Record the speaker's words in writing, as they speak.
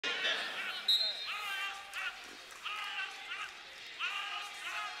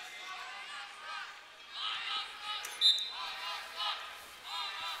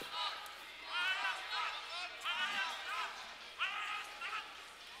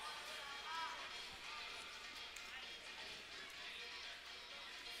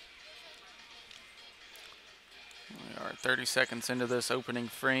30 seconds into this opening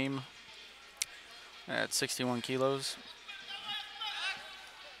frame at 61 kilos.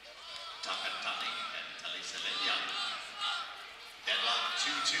 Deadlock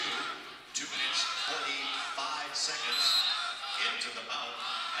 2-2, 2 minutes 45 seconds into the bout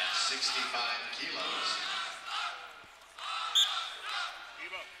at 65 kilos.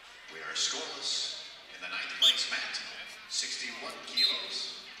 We are scoreless in the 9th place mat, 61 kilos.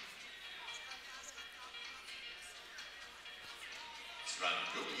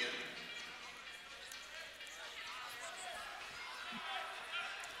 Frangulyan.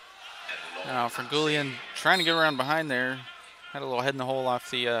 Now Frangulyan trying to get around behind there. Had a little head in the hole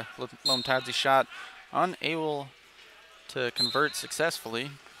off the Lomtadze shot. Unable to convert successfully.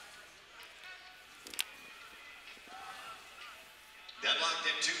 Deadlocked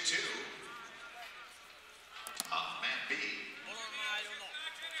at 2-2. Off mat B.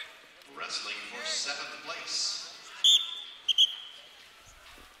 Wrestling for 7th place.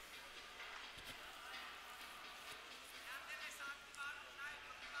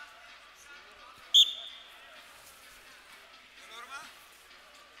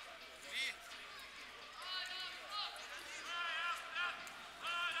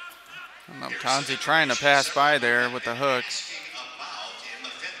 Lomtadze trying to pass by there with the hook.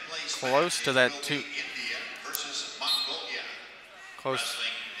 Close to that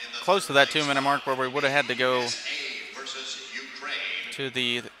close to that 2-minute mark where we would have had to go to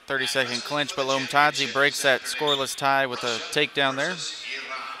the 30-second clinch, but Lomtadze breaks that scoreless tie with a takedown there.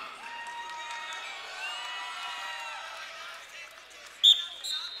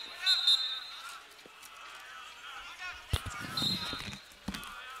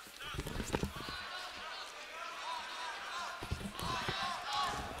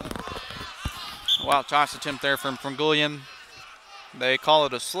 Wow, toss attempt there from Frangulyan. They call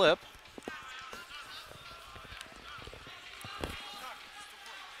it a slip.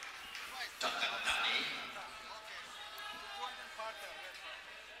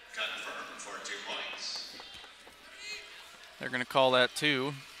 Confirmed for 2 points. They're going to call that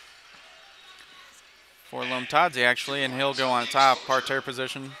 2 for Lomtadze, actually, and he'll go on top, parterre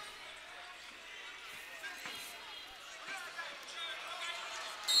position.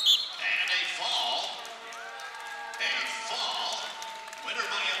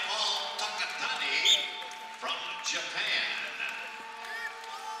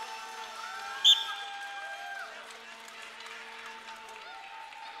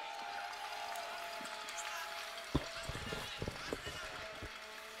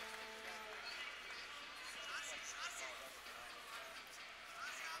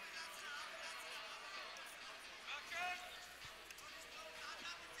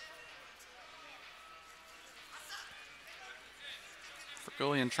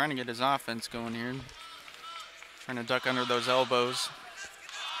 Frangulyan trying to get his offense going here. Trying to duck under those elbows.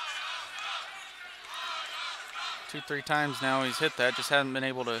 2-3 times now he's hit that, just hasn't been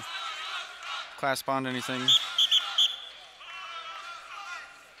able to clasp onto anything.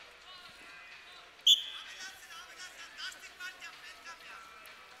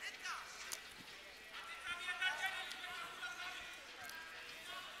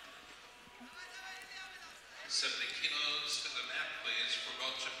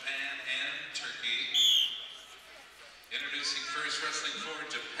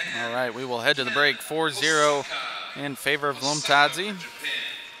 All right, we will head to the break 4-0 in favor of Lomtadze.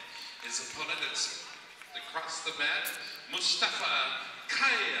 His opponent is across the mat, Mustafa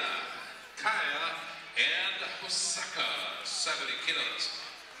Kaya and Hosaka, 70 kilos,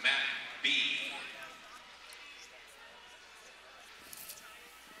 mat B.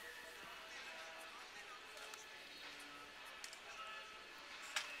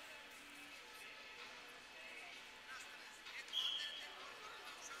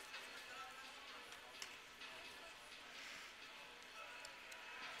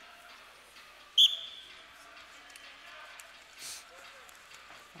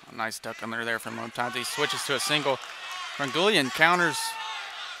 Nice duck under there from Lomtadze. Switches to a single. Frangulyan counters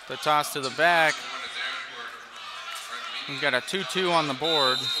the toss to the back. We've got a 2-2 on the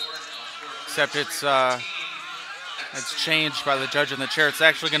board, except it's changed by the judge in the chair. It's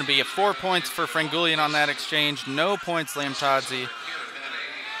actually going to be 4 points for Frangulyan on that exchange. No points, Lomtadze.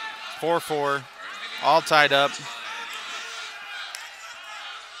 4-4, all tied up.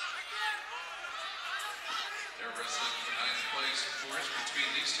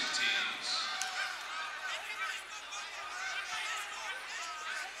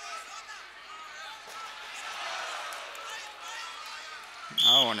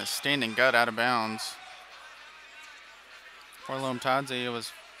 Oh, and a standing gut out of bounds. For Lomtadze, it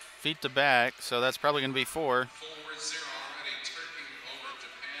was feet to back, so that's probably going to be 4.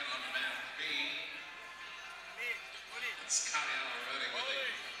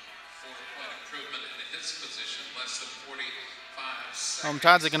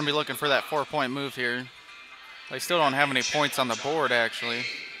 Lomtadze going to be looking for that 4-point move here. They still don't have any points on the board, actually. The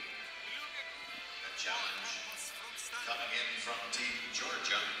challenge coming in from Team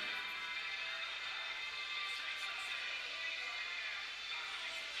Georgia.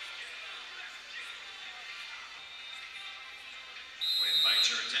 We invite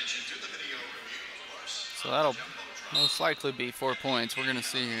your attention to the video review, of course. So that'll most likely be 4 points. We're going to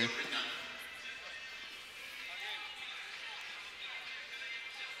see here.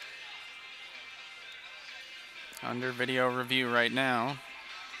 Under video review right now.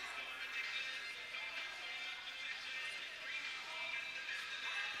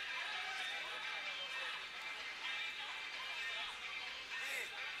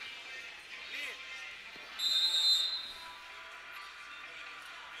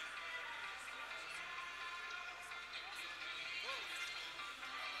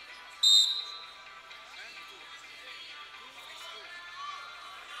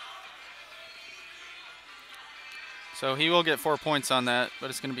 So he will get 4 points on that, but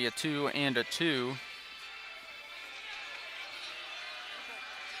it's going to be a 2 and a 2.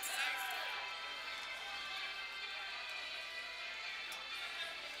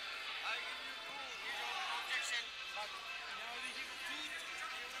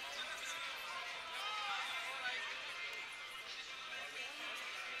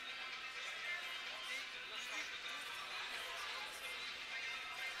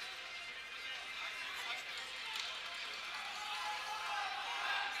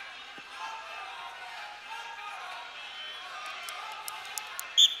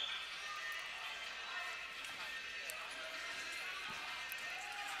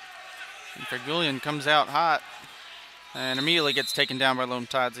 And Frangulyan comes out hot and immediately gets taken down by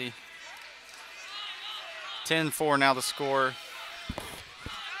Lomtadze. 10-4 now the score.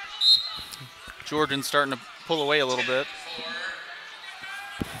 Georgian's starting to pull away a little bit.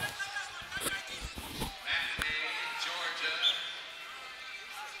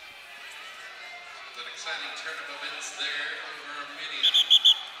 An exciting turn of events there over Armenia.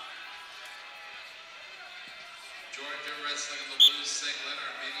 Georgia wrestling in the blue singlet,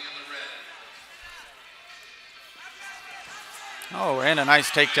 Armenia in the red. Oh, and a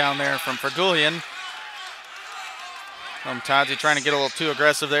nice takedown there from Frangulyan. Lomtadze trying to get a little too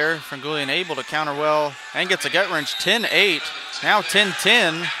aggressive there. Frangulyan able to counter well and gets a gut wrench. 10-8, now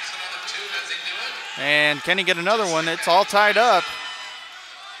 10-10. And can he get another one? It's all tied up.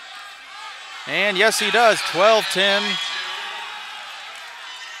 And yes, he does. 12-10.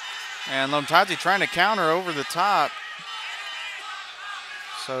 And Lomtadze trying to counter over the top.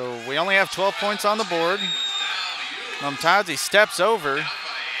 So we only have 12 points on the board. Lomtadze steps over,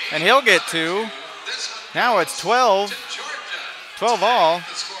 and he'll get 2. Now it's 12. 12 all.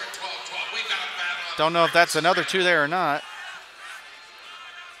 Don't know if that's another 2 there or not.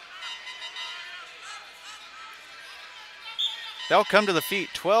 They'll come to the feet.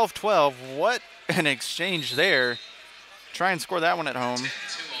 12-12. What an exchange there. Try and score that one at home.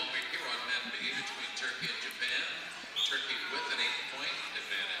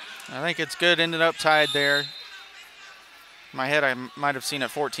 I think it's good. Ended up tied there. In my head, I might have seen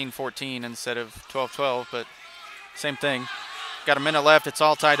it 14-14 instead of 12-12, but same thing. Got a minute left. It's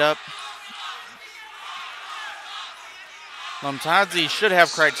all tied up. Lomtadze should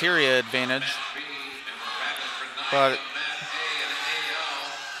have criteria advantage, but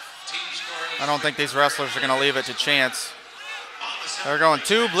I don't think these wrestlers are going to leave it to chance. They're going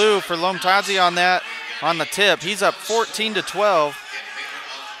 2 blue for Lomtadze on that, on the tip. He's up 14-12.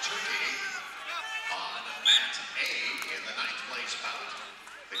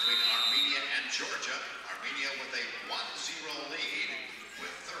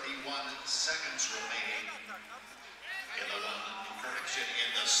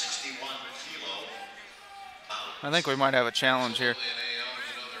 I think we might have a challenge here.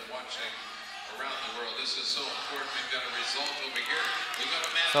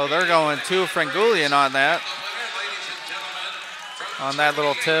 So they're going to Frangulyan on that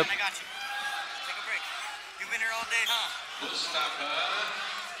little tip.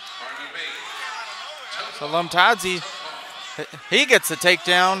 So Lomtadze, he gets the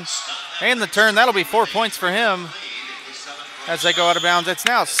takedown and the turn. That'll be 4 points for him as they go out of bounds. It's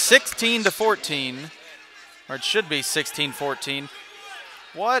now 16-14. Or it should be 16-14.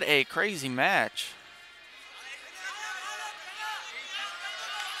 What a crazy match.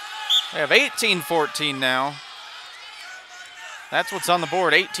 They have 18-14 now. That's what's on the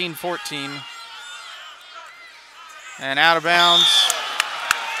board, 18-14. And out of bounds.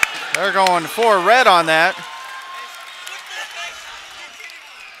 They're going for red on that.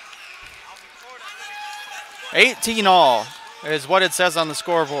 18 all is what it says on the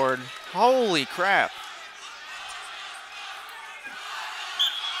scoreboard. Holy crap.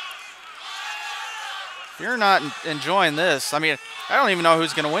 If you're not enjoying this, I mean, I don't even know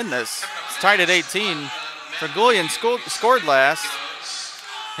who's going to win this. It's tied at 18. Frangulyan scored last.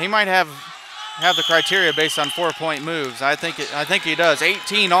 He might have the criteria based on 4-point moves. I think he does.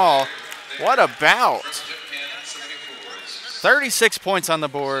 18 all. What a bout. 36 points on the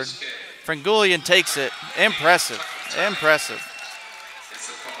board. Frangulyan takes it. Impressive. Impressive.